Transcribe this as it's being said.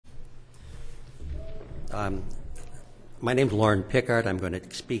My name is Loren Pickart. I'm going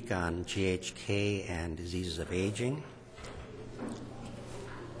to speak on GHK and diseases of aging.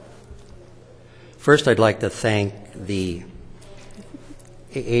 First, I'd like to thank the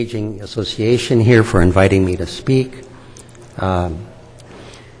Aging Association here for inviting me to speak.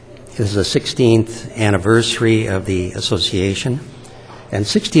 This is the 16th anniversary of the association. And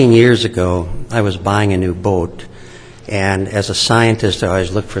 16 years ago, I was buying a new boat. And as a scientist, I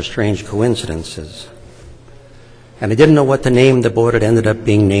always look for strange coincidences. And I didn't know what to name the boat. It ended up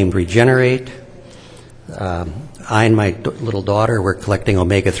being named Regenerate. I and my little daughter were collecting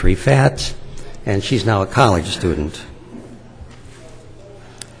omega-3 fats, and she's now a college student.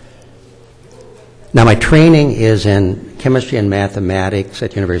 Now, my training is in chemistry and mathematics at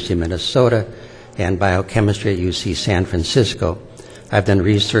the University of Minnesota and biochemistry at UC San Francisco. I've done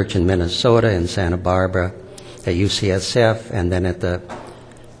research in Minnesota and Santa Barbara at UCSF and then at the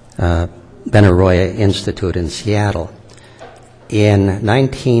Benaroya Institute in Seattle. In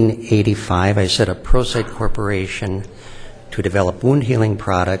 1985, I set up ProCyte Corporation to develop wound healing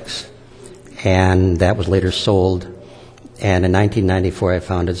products, and that was later sold. And in 1994, I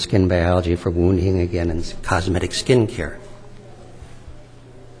founded Skin Biology for wound healing again and cosmetic skin care.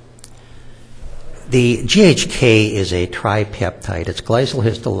 The GHK is a tripeptide. It's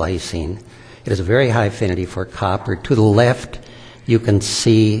glycylhistolysine. It has a very high affinity for copper. To the left, you can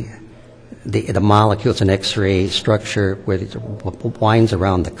see the molecules in X-ray structure where it winds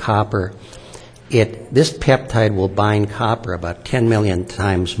around the copper. This peptide will bind copper about 10 million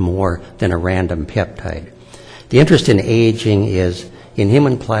times more than a random peptide. The interest in aging is in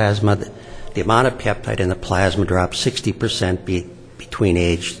human plasma, the amount of peptide in the plasma drops 60% between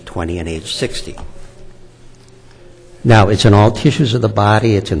age 20 and age 60. Now, it's in all tissues of the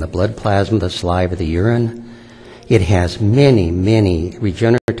body. It's in the blood plasma, the saliva, the urine. It has many, many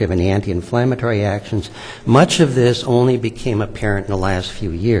regenerative and anti-inflammatory actions. Much of this only became apparent in the last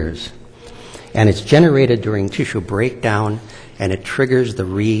few years. And it's generated during tissue breakdown, and it triggers the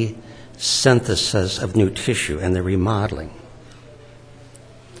resynthesis of new tissue and the remodeling.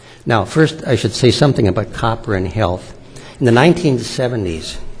 Now, first, I should say something about copper and health. In the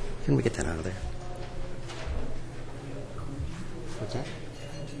 1970s, can we get that out of there? What's that?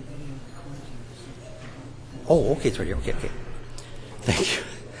 Oh, okay, it's right here. Okay. Thank you.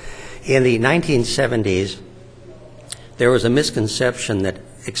 In the 1970s, there was a misconception that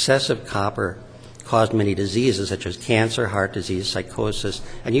excessive copper caused many diseases such as cancer, heart disease, psychosis,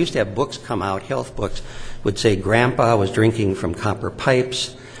 and you used to have books come out, health books, would say Grandpa was drinking from copper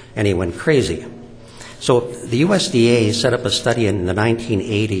pipes and he went crazy. So the USDA set up a study in the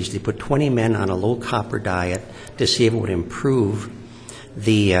 1980s. They put 20 men on a low copper diet to see if it would improve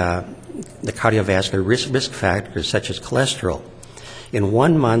the cardiovascular risk factors such as cholesterol. In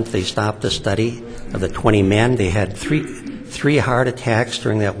 1 month, they stopped the study of the 20 men. They had three heart attacks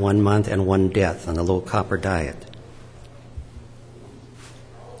during that 1 month and 1 death on the low copper diet.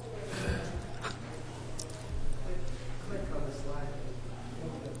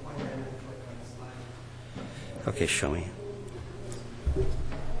 Okay, show me.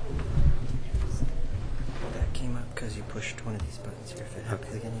 That came up because you pushed one of these buttons here. If it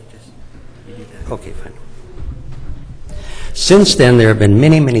happens again, you do that. Okay, fine. Since then, there have been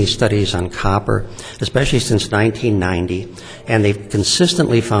many, many studies on copper, especially since 1990, and they've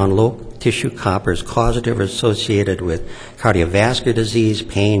consistently found low tissue copper is causative or associated with cardiovascular disease,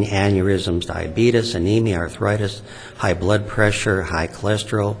 pain, aneurysms, diabetes, anemia, arthritis, high blood pressure, high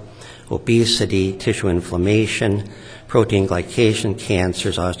cholesterol, obesity, tissue inflammation, protein glycation,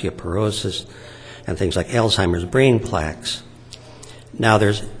 cancers, osteoporosis, and things like Alzheimer's brain plaques. Now,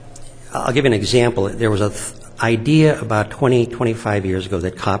 I'll give you an example. There was an idea about 25 years ago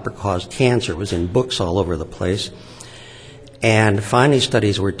that copper caused cancer. It was in books all over the place. And finally,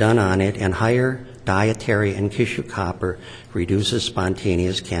 studies were done on it, and higher dietary and tissue copper reduces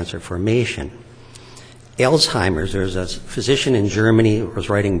spontaneous cancer formation. Alzheimer's, there's a physician in Germany who was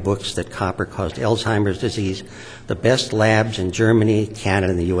writing books that copper caused Alzheimer's disease. The best labs in Germany,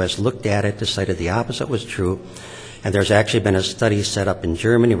 Canada, and the U.S. looked at it, decided the opposite was true. And there's actually been a study set up in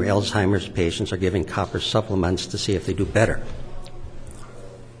Germany where Alzheimer's patients are given copper supplements to see if they do better.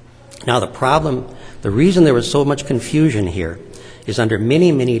 Now, the reason there was so much confusion here is under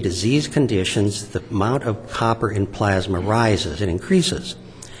many, many disease conditions, the amount of copper in plasma rises, it increases.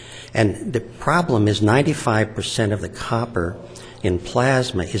 And the problem is 95% of the copper in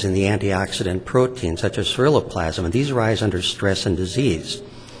plasma is in the antioxidant proteins, such as ceruloplasmin, and these rise under stress and disease.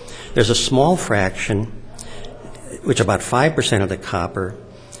 There's a small fraction, which about 5% of the copper,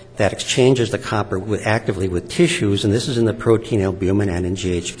 that exchanges the copper actively with tissues, and this is in the protein albumin and in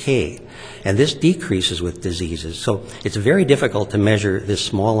GHK. And this decreases with diseases. So it's very difficult to measure this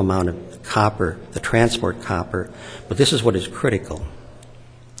small amount of copper, the transport copper, but this is what is critical.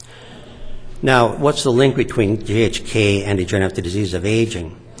 Now, what's the link between GHK and degenerative disease of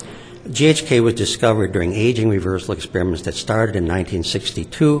aging? GHK was discovered during aging reversal experiments that started in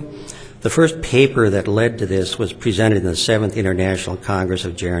 1962. The first paper that led to this was presented in the 7th International Congress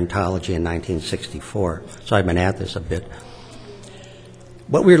of Gerontology in 1964. So I've been at this a bit.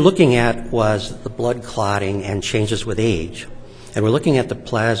 What we were looking at was the blood clotting and changes with age. And we're looking at the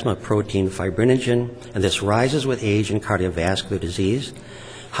plasma protein fibrinogen, and this rises with age in cardiovascular disease.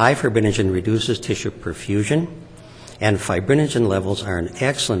 High fibrinogen reduces tissue perfusion, and fibrinogen levels are an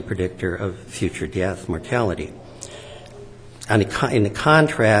excellent predictor of future death mortality. In the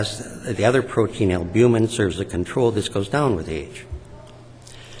contrast, the other protein, albumin, serves as a control. This goes down with age.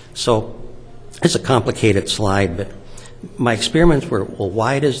 So it's a complicated slide, but my experiments were, well,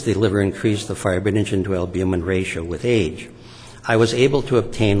 why does the liver increase the fibrinogen to albumin ratio with age? I was able to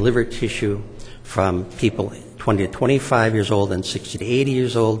obtain liver tissue from people 20 to 25 years old and 60 to 80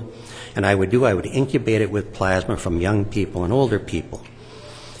 years old, and I would incubate it with plasma from young people and older people.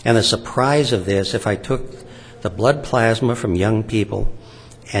 And the surprise of this, if I took the blood plasma from young people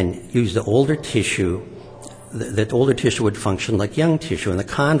and used the older tissue, that older tissue would function like young tissue, and the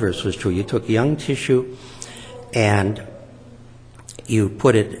converse was true. You took young tissue and you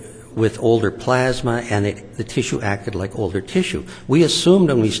put it with older plasma, and the tissue acted like older tissue. We assumed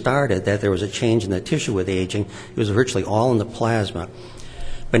when we started that there was a change in the tissue with aging. It was virtually all in the plasma.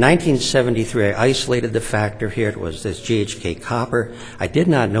 By 1973, I isolated the factor here. It was this GHK copper. I did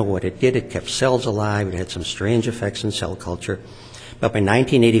not know what it did. It kept cells alive. It had some strange effects in cell culture. But by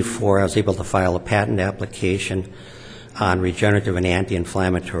 1984, I was able to file a patent application on regenerative and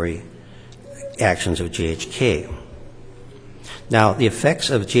anti-inflammatory actions of GHK. Now, the effects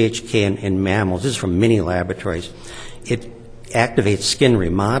of GHK in mammals, this is from many laboratories. It activates skin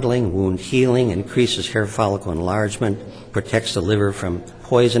remodeling, wound healing, increases hair follicle enlargement, protects the liver from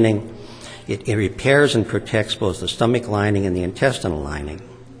poisoning. It repairs and protects both the stomach lining and the intestinal lining.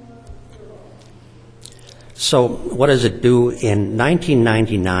 So what does it do? In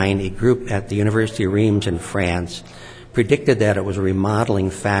 1999, a group at the University of Reims in France predicted that it was a remodeling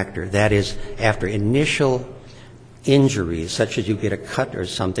factor. That is, after initial injuries, such as you get a cut or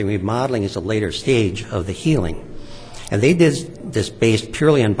something, remodeling is a later stage of the healing. And they did this based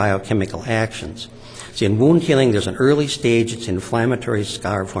purely on biochemical actions. See, in wound healing, there's an early stage, it's inflammatory,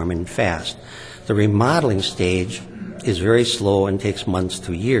 scar forming fast. The remodeling stage is very slow and takes months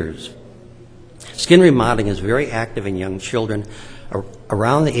to years. Skin remodeling is very active in young children.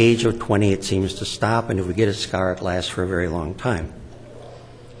 Around the age of 20, it seems to stop, and if we get a scar, it lasts for a very long time.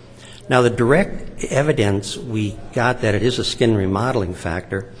 Now, the direct evidence we got that it is a skin remodeling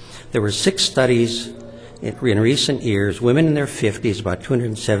factor, there were 6 studies in recent years, women in their 50s, about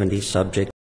 270 subjects,